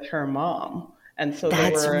besties with her mom. And so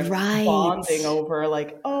they were bonding over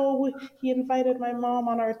like, oh, he invited my mom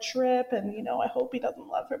on our trip and, you know, I hope he doesn't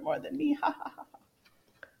love her more than me. Ha ha ha.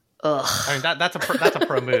 Ugh. I mean, that's a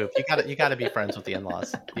pro move. You got to be friends with the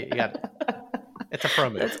in-laws. It's a pro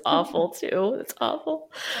move. It's awful too. It's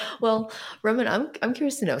awful. Well, Roman, I'm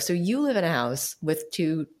curious to know. So you live in a house with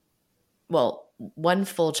one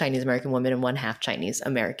full Chinese American woman and one half Chinese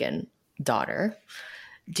American daughter.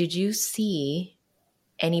 Did you see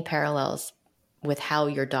any parallels with how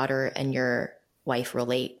your daughter and your wife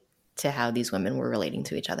relate to how these women were relating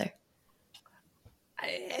to each other?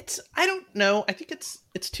 I don't know. I think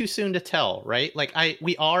it's too soon to tell, right? Like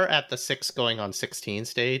we are at the 6 going on 16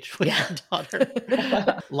 stage with my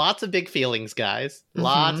daughter. Lots of big feelings, guys.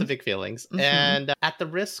 Lots of big feelings. And at the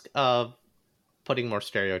risk of putting more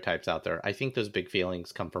stereotypes out there, I think those big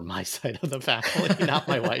feelings come from my side of the family, not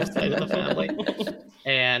my wife's side of the family.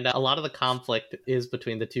 And a lot of the conflict is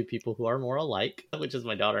between the 2 people who are more alike, which is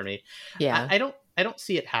my daughter and me. Yeah. I don't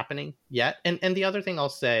see it happening yet. And the other thing I'll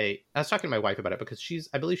say, I was talking to my wife about it because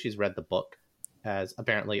I believe she's read the book, as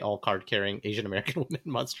apparently all card-carrying Asian American women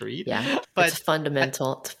must read. Yeah, but it's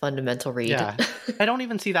fundamental read. Yeah, I don't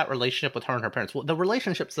even see that relationship with her and her parents. Well, the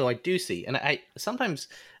relationships, though, I do see. And I sometimes,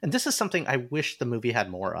 and this is something I wish the movie had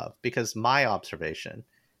more of, because my observation,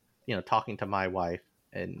 you know, talking to my wife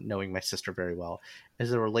and knowing my sister very well, is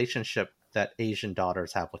the relationship that Asian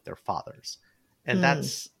daughters have with their fathers. And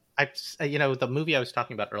that's, the movie I was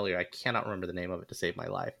talking about earlier, I cannot remember the name of it to save my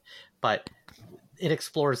life, but it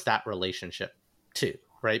explores that relationship too,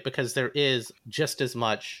 right? Because there is just as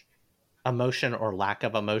much emotion or lack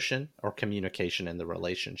of emotion or communication in the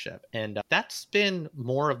relationship. And that's been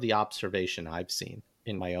more of the observation I've seen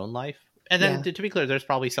in my own life. And then to be clear, there's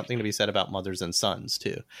probably something to be said about mothers and sons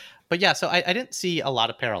too. But yeah, so I didn't see a lot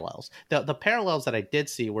of parallels. The parallels that I did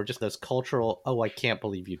see were just those cultural, oh, I can't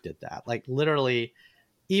believe you did that. Like literally,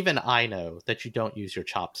 even I know that you don't use your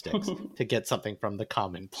chopsticks to get something from the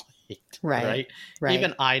common plate. Right.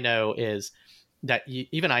 Even I know that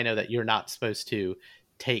you're not supposed to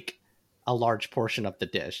take a large portion of the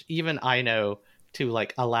dish. Even I know to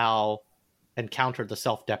like allow and counter the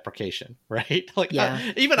self-deprecation, right? Like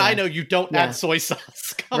I know you don't add soy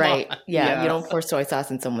sauce. Come on. Yeah, you don't pour soy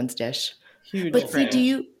sauce in someone's dish. Huge. But see,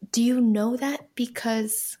 do you know that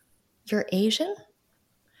because you're Asian?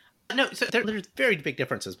 No, so there's very big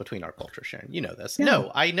differences between our cultures, Sharon. You know this.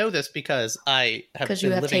 No, I know this because I have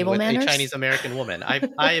been living with a Chinese American woman.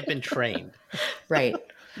 I have been trained. Right.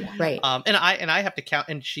 Right. And I have to count,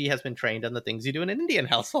 and she has been trained on the things you do in an Indian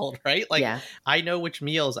household, right? Like I know which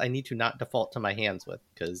meals I need to not default to my hands with,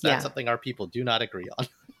 because that's something our people do not agree on.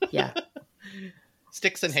 Yeah.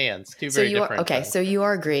 Sticks and hands, two very different. Okay, so you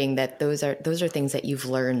are agreeing that those are things that you've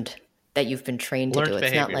learned, that you've been trained to do.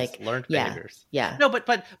 It's not like learned behaviors. Yeah. No,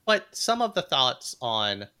 but some of the thoughts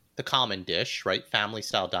on the common dish, right? Family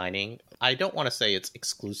style dining. I don't want to say it's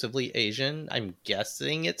exclusively Asian. I'm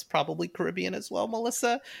guessing it's probably Caribbean as well,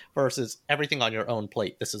 Melissa, versus everything on your own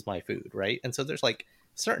plate. This is my food, right? And so there's like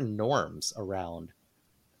certain norms around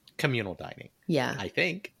communal dining. Yeah. I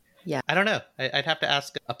think. Yeah. I don't know. I'd have to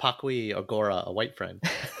ask a Pakui or Gora, a white friend.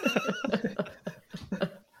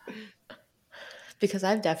 Because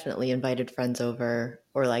I've definitely invited friends over,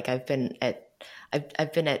 or like I've been at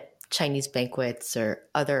Chinese banquets or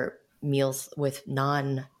other meals with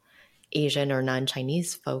non-Asian or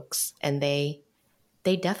non-Chinese folks, and they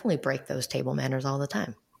definitely break those table manners all the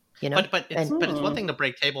time. You know, but it's one thing to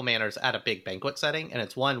break table manners at a big banquet setting, and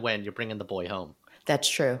it's one when you're bringing the boy home. That's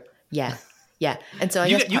true. Yeah. Yeah. And so I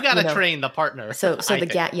you guess you got to train the partner. So the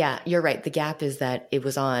gap, you're right. The gap is that it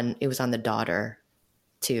was on the daughter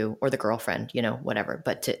or the girlfriend, whatever,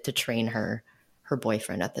 but to train her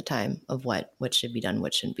boyfriend at the time of what should be done,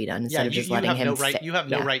 what shouldn't be done, instead of just letting him you have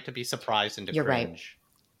no right to be surprised and to You're cringe.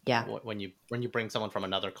 Right. Yeah. When you bring someone from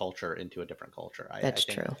another culture into a different culture. That's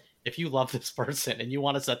I think true. If you love this person and you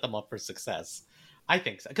want to set them up for success, I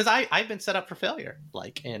think so. Because I've been set up for failure,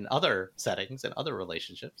 like in other settings and other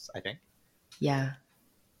relationships, I think. Yeah.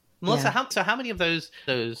 Melissa, how many of those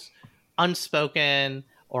unspoken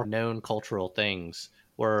or known cultural things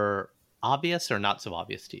were obvious or not so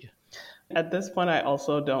obvious to you? At this point, I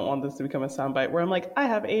also don't want this to become a soundbite where I'm like, I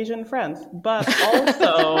have Asian friends. But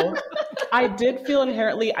also, I did feel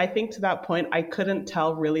inherently, I think to that point, I couldn't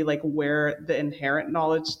tell really like where the inherent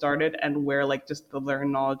knowledge started and where like just the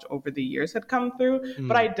learned knowledge over the years had come through.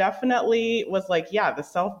 But I definitely was like, the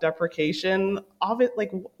self-deprecation of it.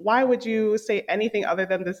 Like, why would you say anything other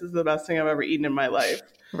than this is the best thing I've ever eaten in my life?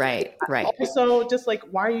 Right. Also, just like,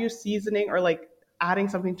 why are you seasoning or like adding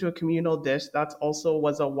something to a communal dish? That's also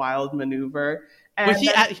was a wild maneuver. And did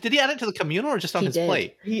he add it to the communal or just on his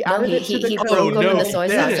plate? He added it to the broke open the soy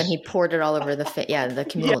sauce and he poured it all over the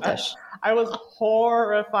communal dish. I was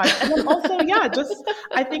horrified. And then also,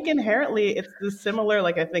 I think inherently it's the similar,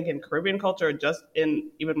 like I think in Caribbean culture, just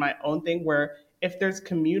in even my own thing, where if there's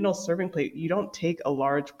communal serving plate, you don't take a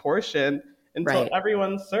large portion until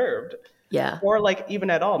everyone's served. Yeah. Or like even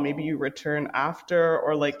at all, maybe you return after,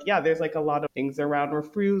 or like, there's like a lot of things around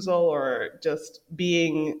refusal or just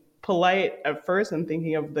being polite at first and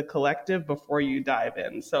thinking of the collective before you dive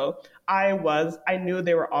in. So I knew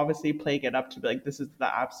they were obviously playing it up to be like, this is the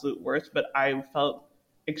absolute worst, but I felt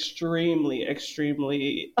extremely,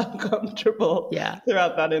 extremely uncomfortable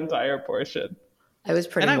throughout that entire portion. I was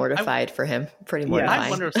pretty mortified for him. Pretty mortified. I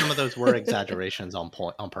wonder if some of those were exaggerations on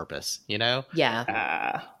purpose,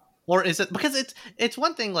 Yeah. Or is it because it's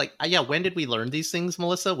one thing like, when did we learn these things,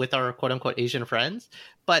 Melissa, with our quote unquote Asian friends?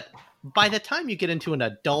 But by the time you get into an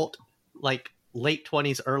adult, like late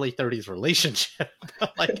 20s, early 30s relationship,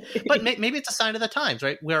 but maybe it's a sign of the times,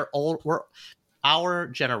 right? We're our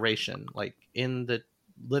generation, like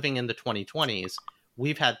living in the 2020s,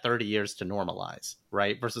 we've had 30 years to normalize,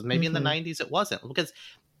 right? Versus maybe in the 90s, it wasn't, because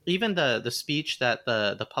even the speech that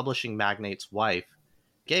the publishing magnate's wife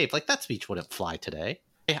gave, like that speech wouldn't fly today.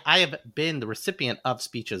 I have been the recipient of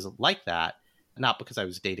speeches like that, not because I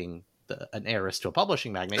was dating an heiress to a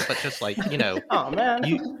publishing magnate, but just like, Oh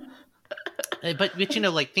man. but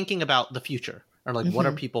like thinking about the future, or like, what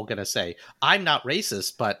are people going to say? I'm not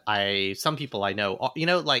racist, but some people I know,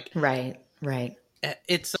 like, Right.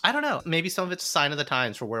 it's, I don't know, maybe some of it's a sign of the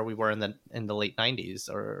times for where we were in the late 90s,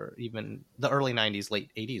 or even the early 90s,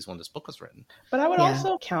 late 80s when this book was written. But I would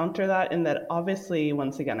also counter that in that, obviously,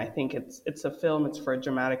 once again, I think it's a film, it's for a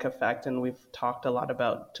dramatic effect, and we've talked a lot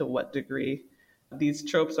about to what degree these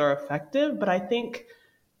tropes are effective. But I think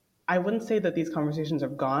I wouldn't say that these conversations are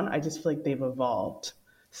gone. I just feel like they've evolved.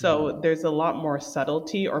 So there's a lot more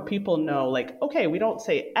subtlety, or people know, like, okay, we don't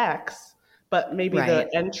say X, but maybe the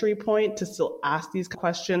entry point to still ask these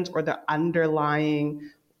questions, or the underlying,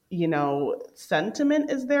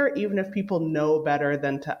 sentiment is there, even if people know better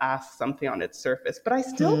than to ask something on its surface. But I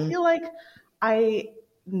still feel like I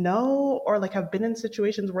know, or like have been in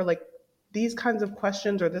situations where like these kinds of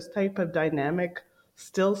questions or this type of dynamic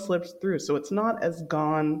still slips through. So it's not as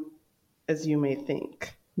gone as you may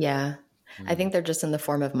think. Yeah. I think they're just in the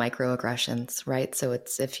form of microaggressions, right? So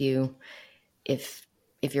it's if you're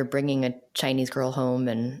bringing a Chinese girl home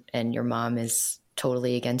and your mom is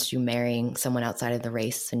totally against you marrying someone outside of the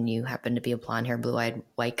race, and you happen to be a blonde-haired, blue-eyed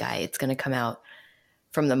white guy, it's going to come out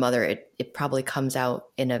from the mother. It probably comes out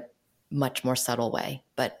in a much more subtle way,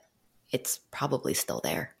 but it's probably still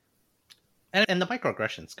there. And the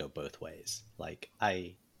microaggressions go both ways. Like,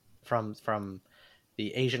 from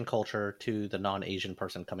the Asian culture to the non-Asian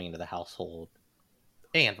person coming into the household,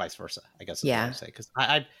 and vice versa, I guess is what I say. Because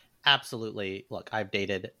I've absolutely, look, I've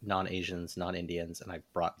dated non-Asians, non-Indians, and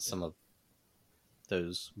I've brought some of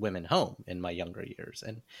those women home in my younger years.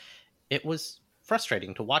 And it was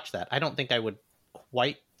frustrating to watch that. I don't think I would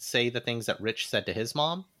quite say the things that Rich said to his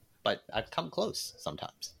mom, but I've come close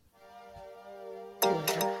sometimes.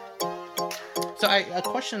 So a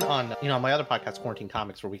question on, my other podcast, Quarantine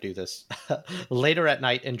Comics, where we do this later at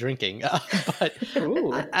night and drinking. But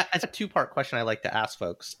it's a two-part question I like to ask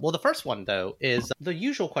folks. Well, the first one, though, is the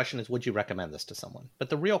usual question is, would you recommend this to someone? But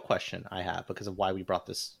the real question I have, because of why we brought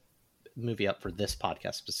this movie up for this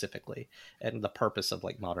podcast specifically, and the purpose of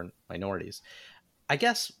like Modern Minorities, I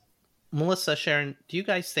guess, Melissa, Sharon, do you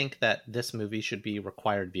guys think that this movie should be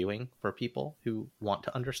required viewing for people who want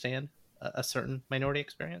to understand a certain minority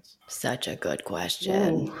experience? Such a good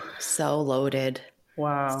question. Ooh. So loaded.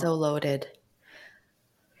 Wow. So loaded.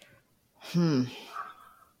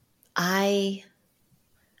 I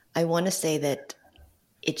want to say that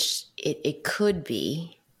it could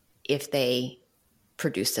be if they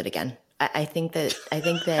produced it again. I think that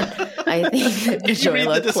the Joy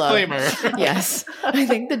Luck Club. Yes, I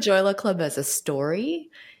think the Joy Luck Club as a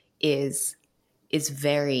story is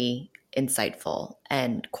very insightful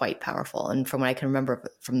and quite powerful. And from what I can remember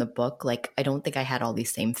from the book, like, I don't think I had all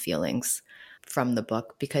these same feelings from the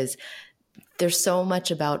book, because there's so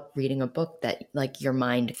much about reading a book that like your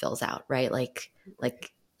mind fills out, right? Like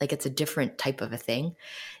it's a different type of a thing.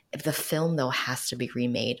 If the film, though, has to be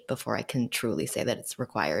remade before I can truly say that it's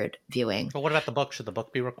required viewing. But what about the book? Should the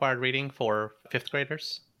book be required reading for fifth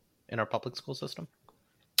graders in our public school system?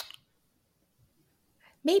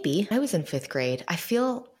 Maybe. I was in fifth grade. I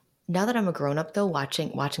feel, now that I'm a grown-up, though,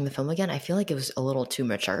 watching the film again, I feel like it was a little too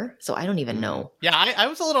mature. So I don't even know. Yeah, I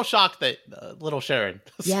was a little shocked that little Sharon.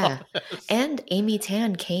 Yeah. And Amy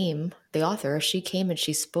Tan came, the author, she came and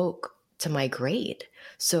she spoke to my grade.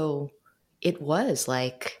 So it was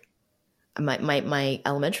like, my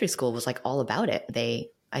elementary school was like all about it.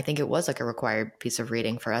 I think it was like a required piece of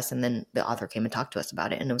reading for us. And then the author came and talked to us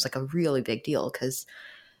about it. And it was like a really big deal because,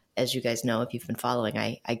 as you guys know, if you've been following,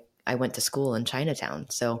 I went to school in Chinatown.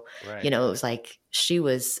 So, right. It was like she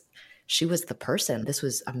was the person. This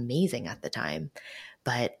was amazing at the time.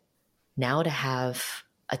 But now to have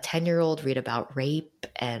a 10-year-old read about rape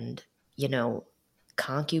and,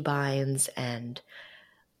 concubines and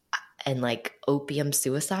like opium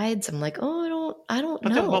suicides, I'm like, oh, I don't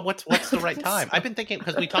know. But what's the right time? I've been thinking,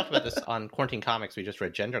 because we talked about this on Quarantine Comics. We just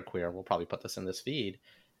read Genderqueer. We'll probably put this in this feed.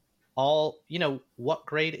 What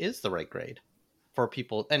grade is the right grade for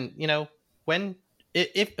people? And,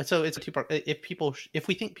 so it's a two-part. If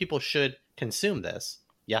we think people should consume this,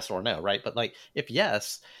 yes or no, right? But like, if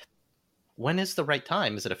yes, when is the right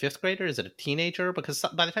time? Is it a fifth grader? Is it a teenager? Because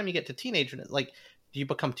by the time you get to teenager, like, do you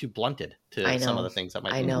become too blunted to some of the things that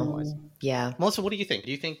might be normalized? Yeah. Melissa, what do you think?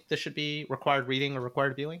 Do you think this should be required reading or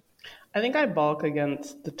required viewing? I think I balk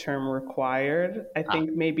against the term required. I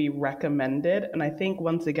think maybe recommended. And I think,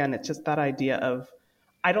 once again, it's just that idea of,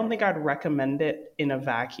 I don't think I'd recommend it in a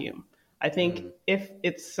vacuum. I think if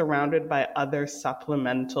it's surrounded by other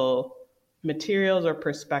supplemental materials or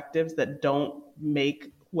perspectives that don't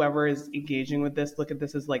make whoever is engaging with this look at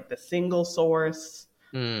this as like the single source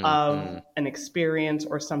of an experience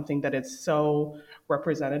or something that is so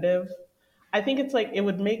representative. I think it's like it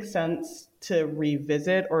would make sense to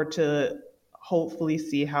revisit or to hopefully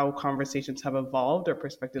see how conversations have evolved or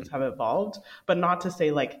perspectives have evolved, but not to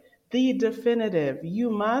say like the definitive, you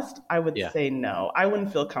must. I would say no. I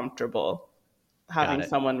wouldn't feel comfortable having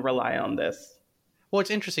someone rely on this. Well, it's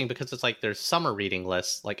interesting because it's like there's summer reading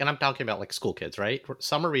lists, like, and I'm talking about like school kids, right?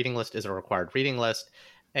 Summer reading list is a required reading list,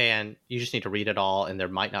 and you just need to read it all, and there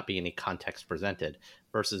might not be any context presented.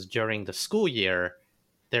 Versus during the school year,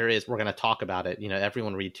 there is, we're going to talk about it. You know,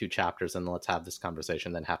 everyone read 2 chapters and let's have this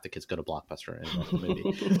conversation. Then half the kids go to Blockbuster and watch the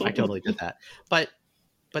movie. I totally did that. But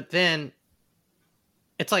then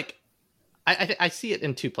it's like, I see it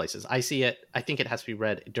in 2 places. I think it has to be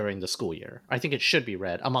read during the school year. I think it should be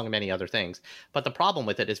read, among many other things. But the problem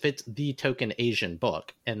with it is if it's the token Asian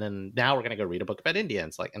book, and then now we're going to go read a book about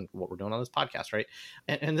Indians, like, and what we're doing on this podcast, right?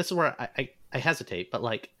 And this is where I hesitate. But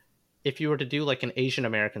like, if you were to do like an Asian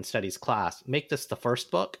American studies class, make this the first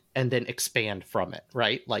book and then expand from it,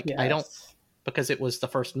 right? Like, I don't, because it was the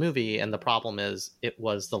first movie, and the problem is it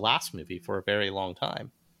was the last movie for a very long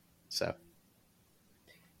time. So.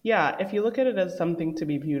 Yeah, if you look at it as something to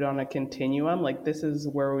be viewed on a continuum, like this is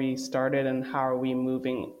where we started and how are we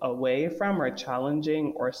moving away from or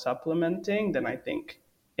challenging or supplementing, then I think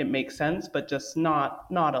it makes sense, but just not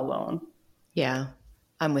alone. Yeah,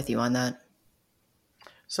 I'm with you on that.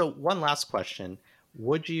 So one last question.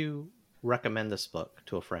 Would you recommend this book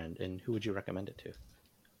to a friend, and who would you recommend it to?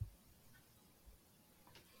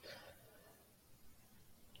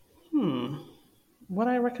 Would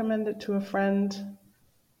I recommend it to a friend?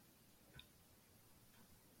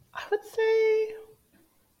 I would say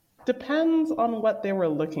depends on what they were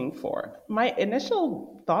looking for. My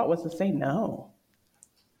initial thought was to say no.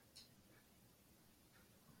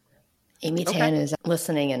 Amy Tan is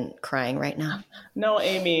listening and crying right now. No,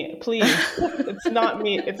 Amy, please. It's not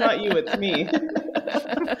me. It's not you. It's me.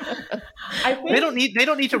 I think... They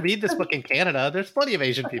don't need to read this book in Canada. There's plenty of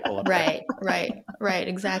Asian people up there. Right.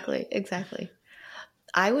 Exactly.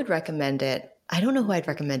 I would recommend it. I don't know who I'd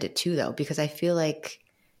recommend it to, though, because I feel like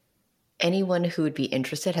anyone who would be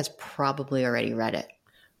interested has probably already read it.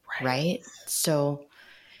 Right? So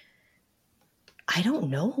I don't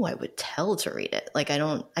know who I would tell to read it. Like,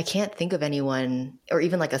 I can't think of anyone, or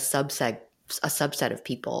even like a subset of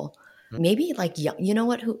people. Maybe like, you know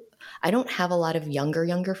what, I don't have a lot of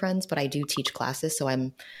younger friends, but I do teach classes. So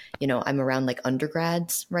I'm around like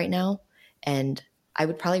undergrads right now, and I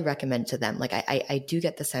would probably recommend it to them. Like I do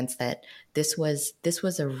get the sense that this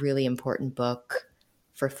was a really important book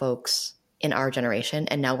for folks in our generation.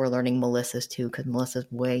 And now we're learning Melissa's too, because Melissa's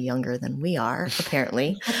way younger than we are,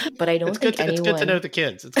 apparently. But I don't think anyone... It's good to know the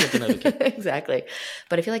kids. Exactly.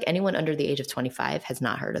 But I feel like anyone under the age of 25 has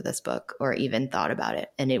not heard of this book or even thought about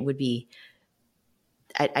it. And it would be...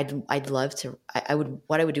 I'd love to...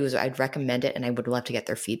 What I would do is I'd recommend it, and I would love to get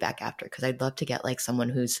their feedback after, because I'd love to get like someone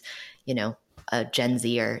who's, a Gen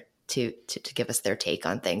Zer to give us their take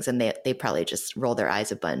on things. And they probably just roll their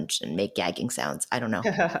eyes a bunch and make gagging sounds. I don't know.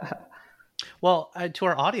 Well, to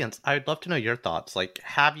our audience, I'd love to know your thoughts. Like,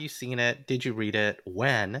 have you seen it? Did you read it?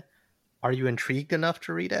 When? Are you intrigued enough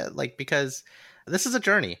to read it? Like, because this is a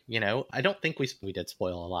journey, I don't think we did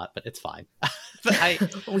spoil a lot, but it's fine.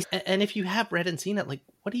 And if you have read and seen it, like,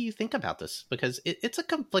 what do you think about this? Because it's a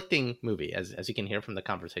conflicting movie, as you can hear from the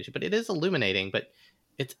conversation, but it is illuminating, but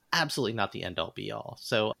it's absolutely not the end all be all.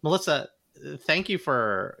 So, Melissa, thank you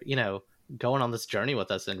for, going on this journey with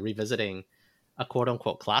us and revisiting a quote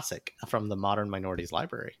unquote classic from the Modern Minorities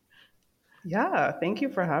Library. Yeah, thank you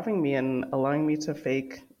for having me and allowing me to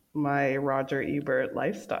fake my Roger Ebert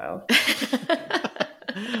lifestyle.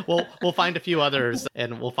 We'll find a few others,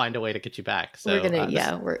 and we'll find a way to get you back. So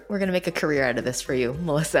we're gonna make a career out of this for you,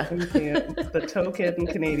 Melissa. Thank you. The token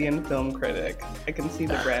Canadian film critic. I can see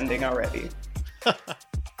the branding already.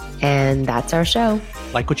 And that's our show.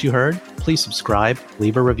 Like what you heard? Please subscribe,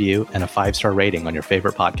 leave a review, and a 5-star rating on your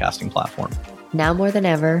favorite podcasting platform. Now more than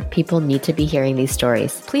ever, people need to be hearing these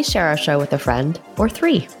stories. Please share our show with a friend or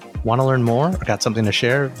 3. Want to learn more or got something to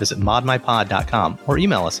share? Visit modmypod.com or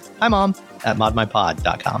email us,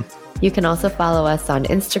 himom@modmypod.com. You can also follow us on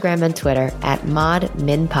Instagram and Twitter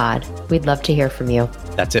 @modminpod. We'd love to hear from you.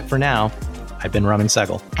 That's it for now. I've been Raman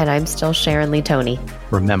Sehgal. And I'm still Sharon Lee Tony.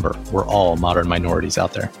 Remember, we're all modern minorities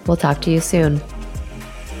out there. We'll talk to you soon.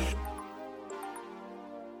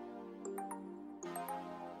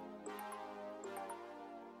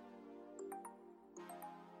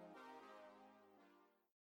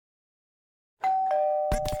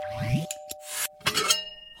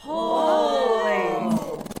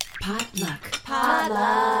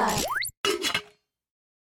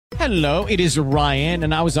 Hello, it is Ryan,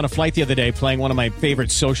 and I was on a flight the other day playing one of my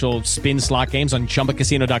favorite social spin slot games on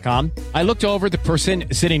ChumbaCasino.com. I looked over at the person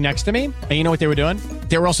sitting next to me, and you know what they were doing?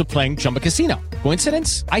 They were also playing Chumba Casino.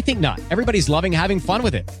 Coincidence? I think not. Everybody's loving having fun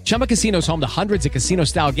with it. Chumba Casino is home to hundreds of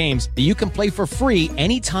casino-style games that you can play for free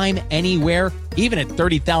anytime, anywhere, even at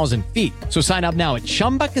 30,000 feet. So sign up now at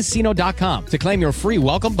ChumbaCasino.com to claim your free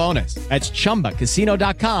welcome bonus. That's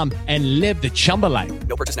ChumbaCasino.com and live the Chumba life.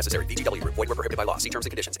 No purchase necessary. VGW Group. Void where prohibited by law. See terms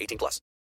and conditions. 18+.